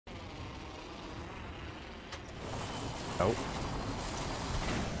Oh.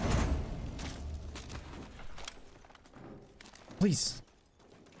 Please.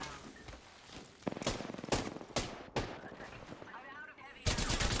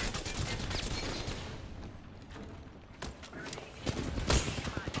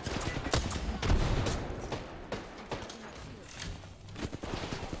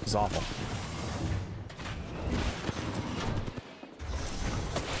 This is awful.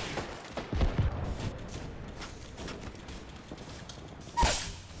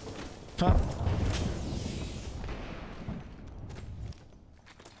 Huh.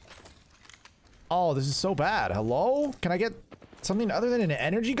 Oh, this is so bad. Hello? Can I get something other than an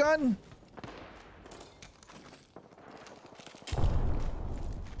energy gun?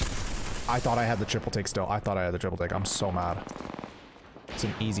 I thought I had the triple take still. I thought I had the triple take. I'm so mad. It's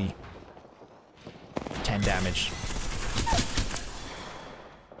an easy 10 damage.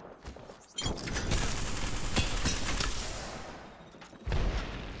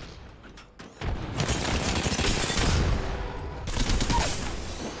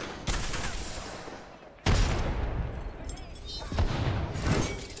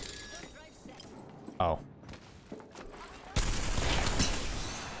 Oh.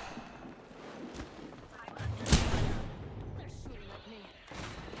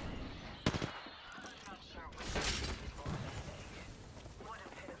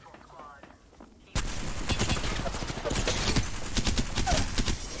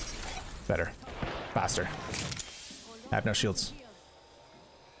 Better. Faster. I have no shields.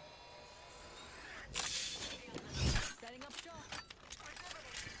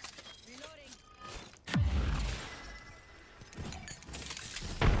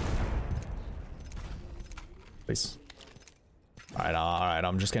 Please. Alright,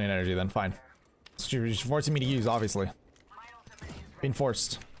 I'm just getting energy then, fine. You're forcing me to use, obviously. Being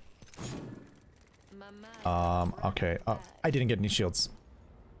forced. Okay. I didn't get any shields.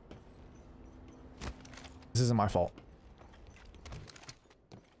 This isn't my fault.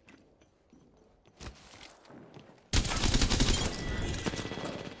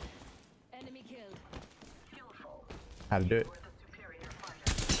 Enemy killed. How to do it.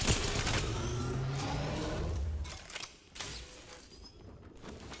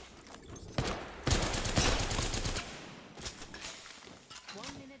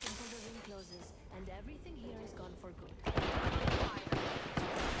 And everything here is gone for good.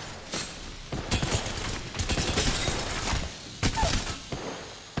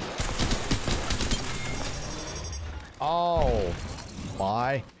 Oh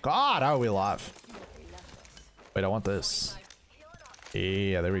my god, how are we alive? Wait, I want this.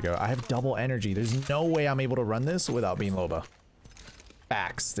 Yeah, there we go. I have double energy. There's no way I'm able to run this without being Loba.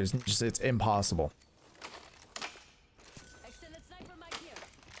 Facts. There's just, it's impossible.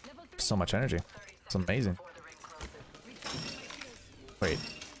 So much energy. It's amazing. Wait.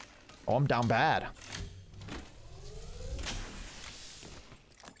 Oh, I'm down bad.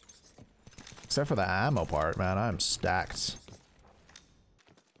 Except for the ammo part, man. I'm stacked.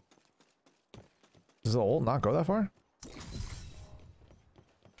 Does the ult not go that far?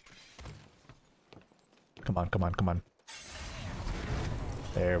 Come on, come on, come on.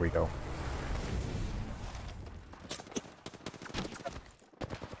 There we go.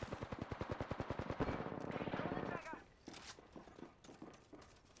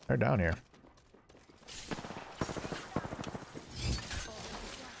 They're down here.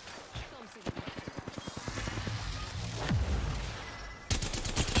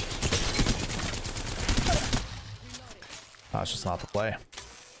 That's just not the play.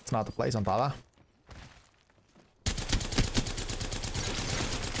 It's not the play, Santala.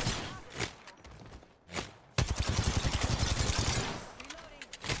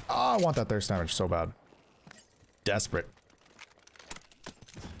 Oh, I want that thirst damage so bad. Desperate.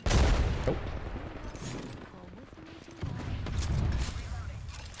 Oh.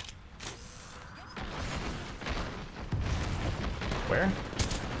 Where?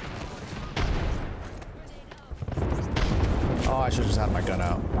 Oh, I should have just had my gun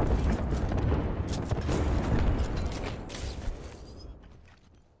out.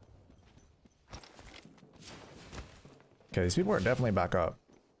 Okay, these people are definitely back up.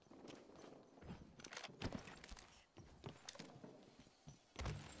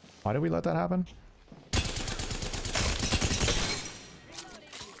 Why did we let that happen?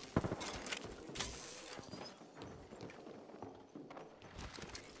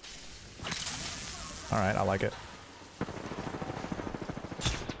 All right, I like it.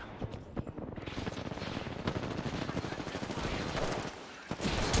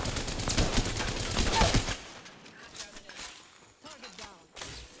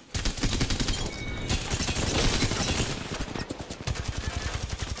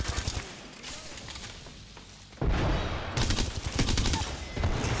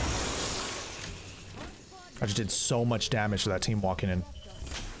 I just did so much damage to that team walking in.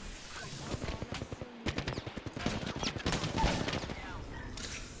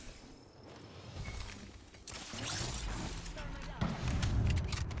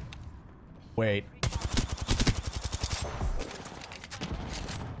 Wait.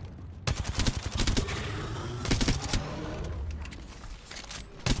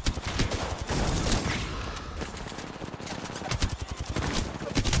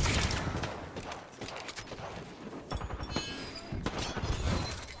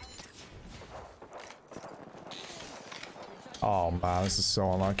 Oh man, this is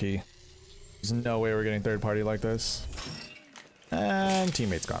so unlucky. There's no way we're getting third party like this. And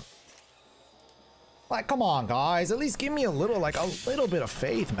teammate's gone. Like, come on, guys. At least give me a little bit of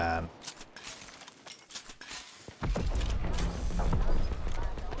faith, man.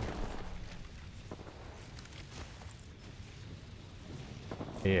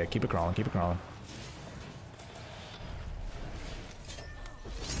 Yeah, keep it crawling, keep it crawling.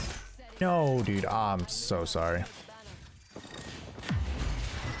 No, dude, I'm so sorry.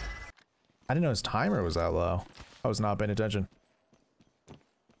 I didn't know his timer was that low. I was not paying attention.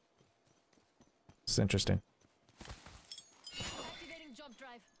 It's interesting.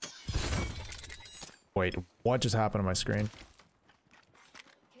 Wait, what just happened to my screen?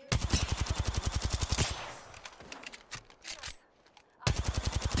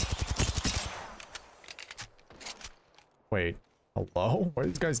 Wait, hello? Where are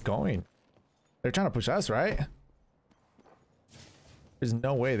these guys going? They're trying to push us, right? There's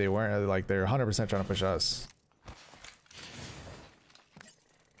no way they weren't, like, they're 100% trying to push us.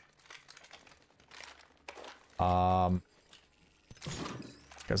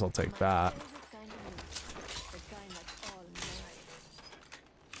 Guess I'll take that.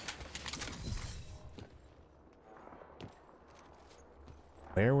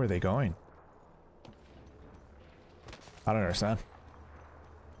 Where were they going? I don't understand.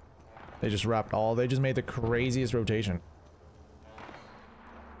 They just they just made the craziest rotation.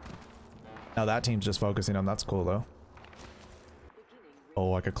 Now that team's just focusing on, that's cool though.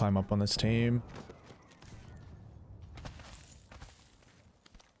 Oh, I could climb up on this team.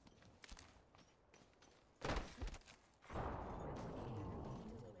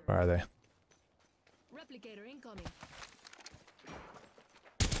 Where are they? Replicator incoming.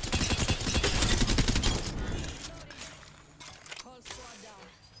 Whole squad down.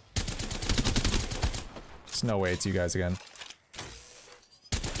 There's no way it's you guys again.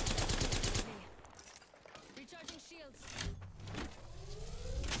 Recharging shields.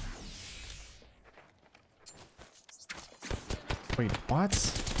 Wait,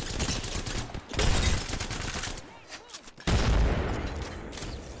 what?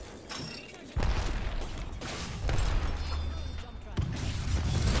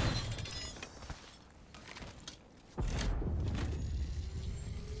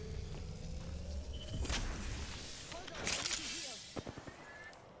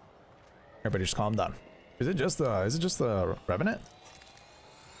 Everybody just calm down. Is it just the Revenant?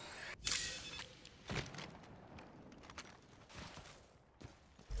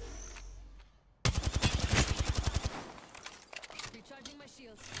 Recharging my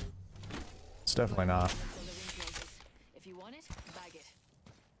shields. It's definitely not. If you want it, bag it.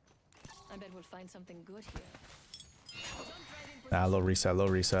 I bet we'll find something good here. Nah, low reset, low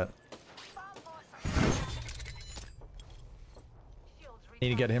reset. Need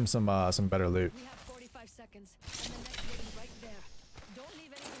to get him some better loot. We have 45 seconds, and the next ring right there. Don't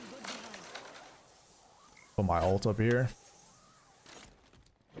leave anything good behind. Put my ult up here.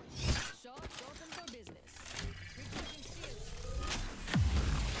 Shot open for business. Recharging shields.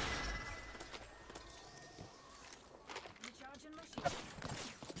 Recharging my shields.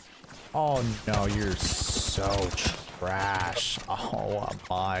 Oh no, you're so trash. Oh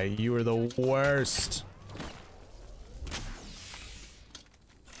my, you are the worst.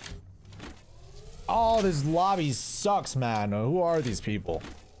 Oh, this lobby sucks, man. Who are these people?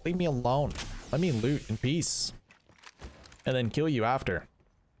 Leave me alone. Let me loot in peace. And then kill you after.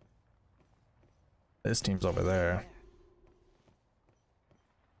 This team's over there.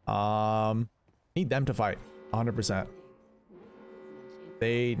 Need them to fight. 100%.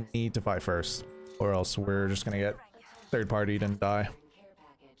 They need to fight first. Or else we're just gonna get third partied and die.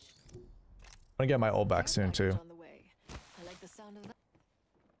 I'm gonna get my ult back soon too. On the way. I like the sound of that.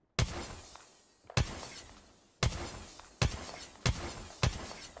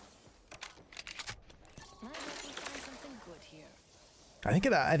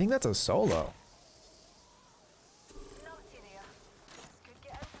 I think that's a solo.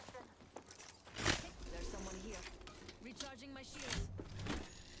 There's someone here. Recharging my shields.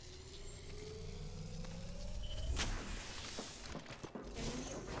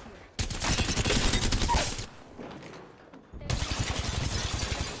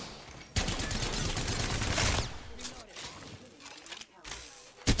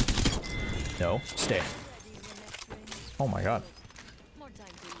 No, stay. Oh my god. More time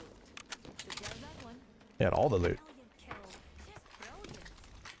to loot. Took care of that one. They had all the loot. Brilliant kill. Just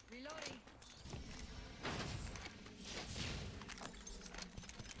brilliant. Reloading.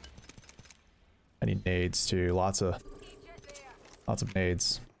 I need nades too. Lots of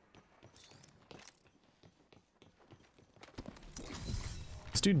nades.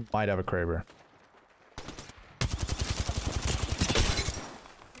 This dude might have a Kraber.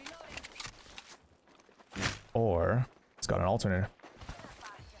 Or it's got an alternator.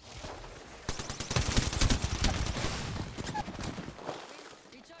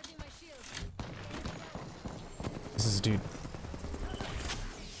 Recharging my shield. This is a dude.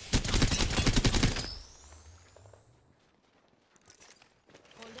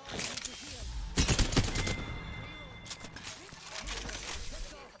 Hold on, I need to heal.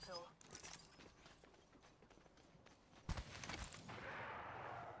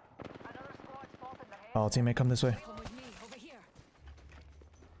 Oh, teammate, come this way. Come with me, over here.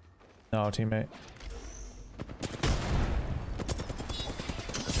 No, teammate.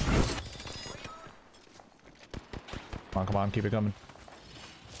 Come on, keep it coming.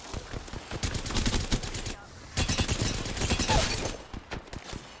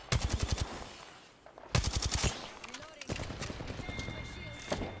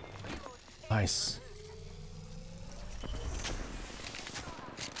 Nice.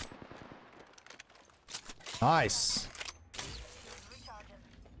 Nice.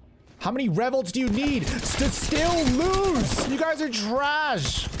 How many revolts do you need to still lose? You guys are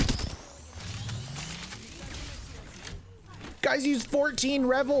trash. Guys use 14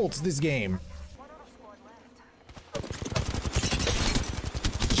 revolts this game.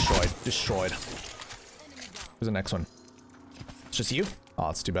 Destroyed. Destroyed. Who's the next one? It's just you? Oh,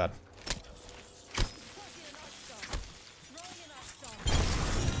 it's too bad.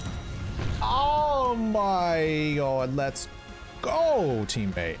 Oh my god, let's go,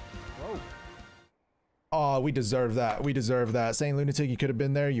 teammate. Oh, we deserve that. We deserve that. Saint Lunatic, you could have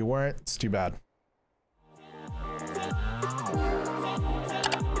been there. You weren't. It's too bad.